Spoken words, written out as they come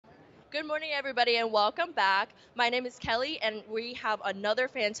Good morning, everybody, and welcome back. My name is Kelly, and we have another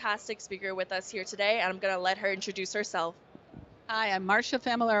fantastic speaker with us here today, and I'm going to let her introduce herself. Hi, I'm Marsha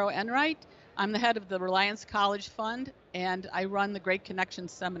Familaro-Enright. I'm the head of the Reliance College Fund, and I run the Great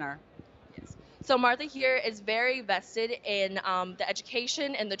Connections Seminar. So, Martha here is very vested in the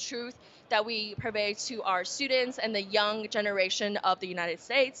education and the truth that we purvey to our students and the young generation of the United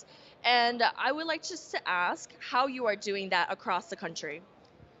States. And I would like just to ask how you are doing that across the country.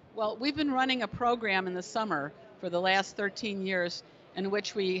 Well, we've been running a program in the summer for the last 13 years in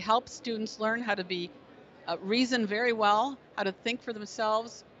which we help students learn how to reason very well, how to think for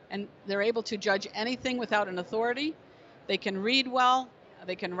themselves, and they're able to judge anything without an authority. They can read well,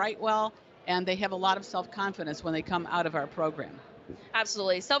 they can write well, and they have a lot of self-confidence when they come out of our program.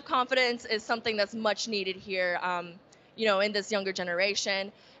 Absolutely. Self confidence is something that's much needed here, in this younger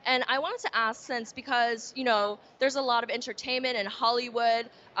generation. And I wanted to ask since because, there's a lot of entertainment and Hollywood,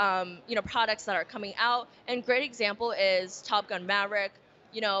 products that are coming out. And great example is Top Gun Maverick.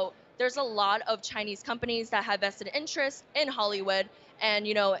 There's a lot of Chinese companies that have vested interest in Hollywood and,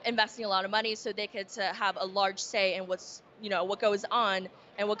 investing a lot of money so they could to have a large say in what goes on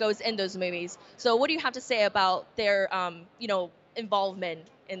and what goes in those movies. So what do you have to say about their, involvement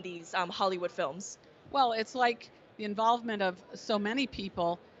in these Hollywood films? Well, it's like the involvement of so many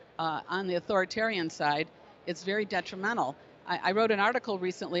people on the authoritarian side, it's very detrimental. I wrote an article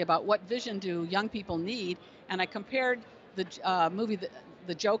recently about what vision do young people need, and I compared the movie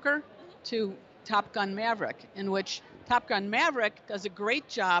the Joker to Top Gun Maverick, in which Top Gun Maverick does a great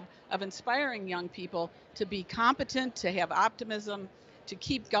job of inspiring young people to be competent, to have optimism, to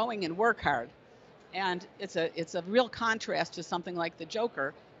keep going and work hard. And it's a real contrast to something like the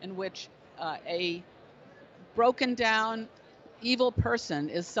Joker, in which a broken down evil person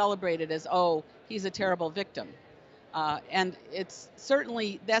is celebrated as, oh, he's a terrible victim. And it's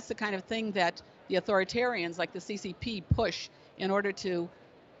certainly that's the kind of thing that the authoritarians like the CCP push in order to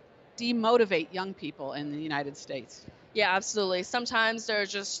demotivate young people in the United States. Yeah, absolutely. Sometimes there are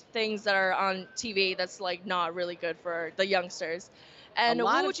just things that are on TV that's like not really good for the youngsters. A And lot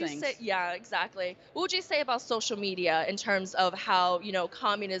what of would you say? things. Yeah, exactly. What would you say about social media in terms of how,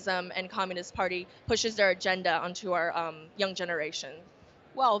 communism and Communist Party pushes their agenda onto our young generation?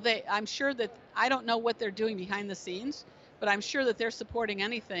 Well, I'm sure that I don't know what they're doing behind the scenes, but I'm sure that they're supporting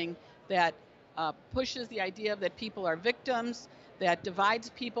anything that pushes the idea that people are victims, that divides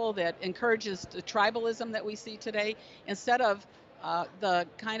people, that encourages the tribalism that we see today, instead of the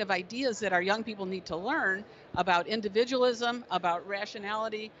kind of ideas that our young people need to learn about individualism, about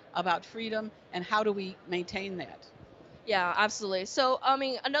rationality, about freedom, and how do we maintain that. Yeah, absolutely. So, I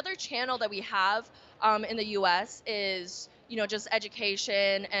mean, another channel that we have in the U.S. is, just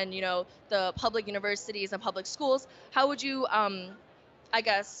education and, the public universities and public schools. How would you, I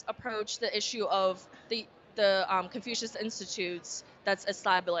guess, approach the issue of the Confucius Institutes that's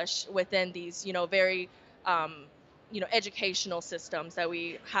established within these, very, educational systems that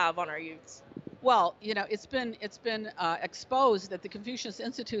we have on our youths? Well, it's been exposed that the Confucius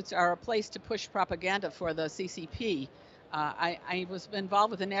Institutes are a place to push propaganda for the CCP. I was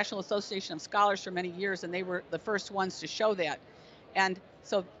involved with the National Association of Scholars for many years, and they were the first ones to show that. And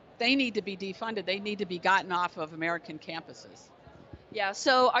so they need to be defunded. They need to be gotten off of American campuses. Yeah.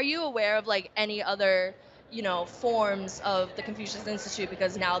 So, are you aware of like any other, forms of the Confucius Institute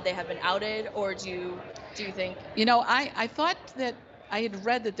because now they have been outed, or do you think? I thought that I had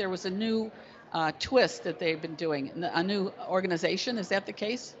read that there was a new twist that they've been doing, a new organization. Is that the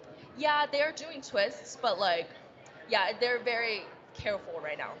case? Yeah, they're doing twists, but like, yeah, they're very careful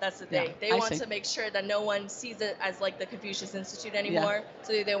right now. That's the Yeah, thing. They I want see. to make sure that no one sees it as like the Confucius Institute Yeah. anymore.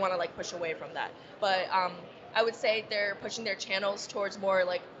 So they want to like push away from that. But I would say they're pushing their channels towards more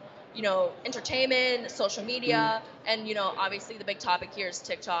like, entertainment, social Mm. media, and obviously the big topic here is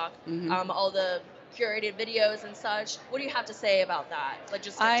TikTok. Hmm. All the curated videos and such. What do you have to say about that? Like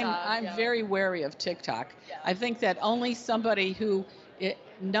just I'm TikTok, I'm yeah. very wary of TikTok. Yeah. I think that only somebody who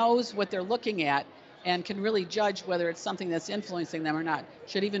knows what they're looking at and can really judge whether it's something that's influencing them or not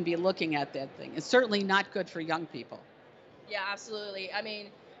should even be looking at that thing. It's certainly not good for young people. Yeah, absolutely. I mean,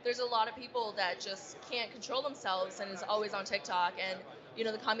 there's a lot of people that just can't control themselves and is always on TikTok, and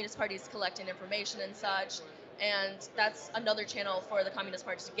the Communist Party is collecting information and such, and that's another channel for the Communist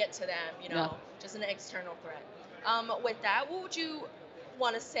Party to get to them. Yeah. Just an external threat. With that, what would you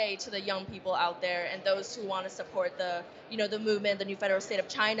want to say to the young people out there and those who want to support the movement, the new federal state of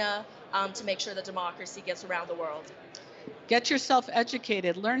China, to make sure that democracy gets around the world? Get yourself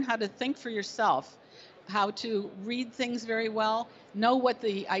educated, learn how to think for yourself, how to read things very well, know what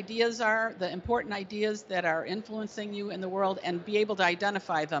the ideas are, the important ideas that are influencing you in the world, and be able to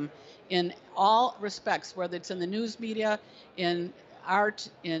identify them in all respects, whether it's in the news media, in art,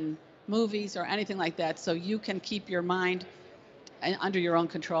 in movies, or anything like that, so you can keep your mind under your own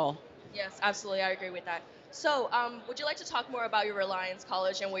control. Yes, absolutely. I agree with that. So, would you like to talk more about your Reliance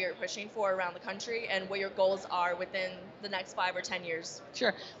College and what you're pushing for around the country and what your goals are within the next 5 or 10 years?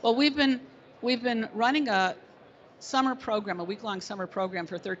 Sure. Well, we've been running a summer program, a week-long summer program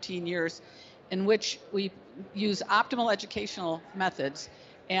for 13 years, in which we use optimal educational methods,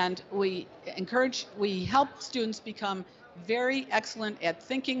 and we help students become very excellent at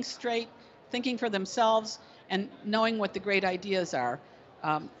thinking straight, thinking for themselves, and knowing what the great ideas are.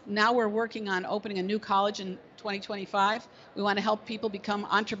 Now we're working on opening a new college in 2025. We want to help people become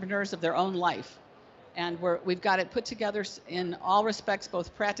entrepreneurs of their own life. And we've got it put together in all respects,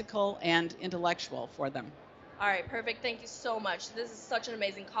 both practical and intellectual for them. All right, perfect. Thank you so much. This is such an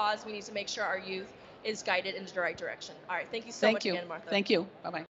amazing cause. We need to make sure our youth is guided in the right direction. All right, thank you so much again, Martha. Thank you. Bye-bye.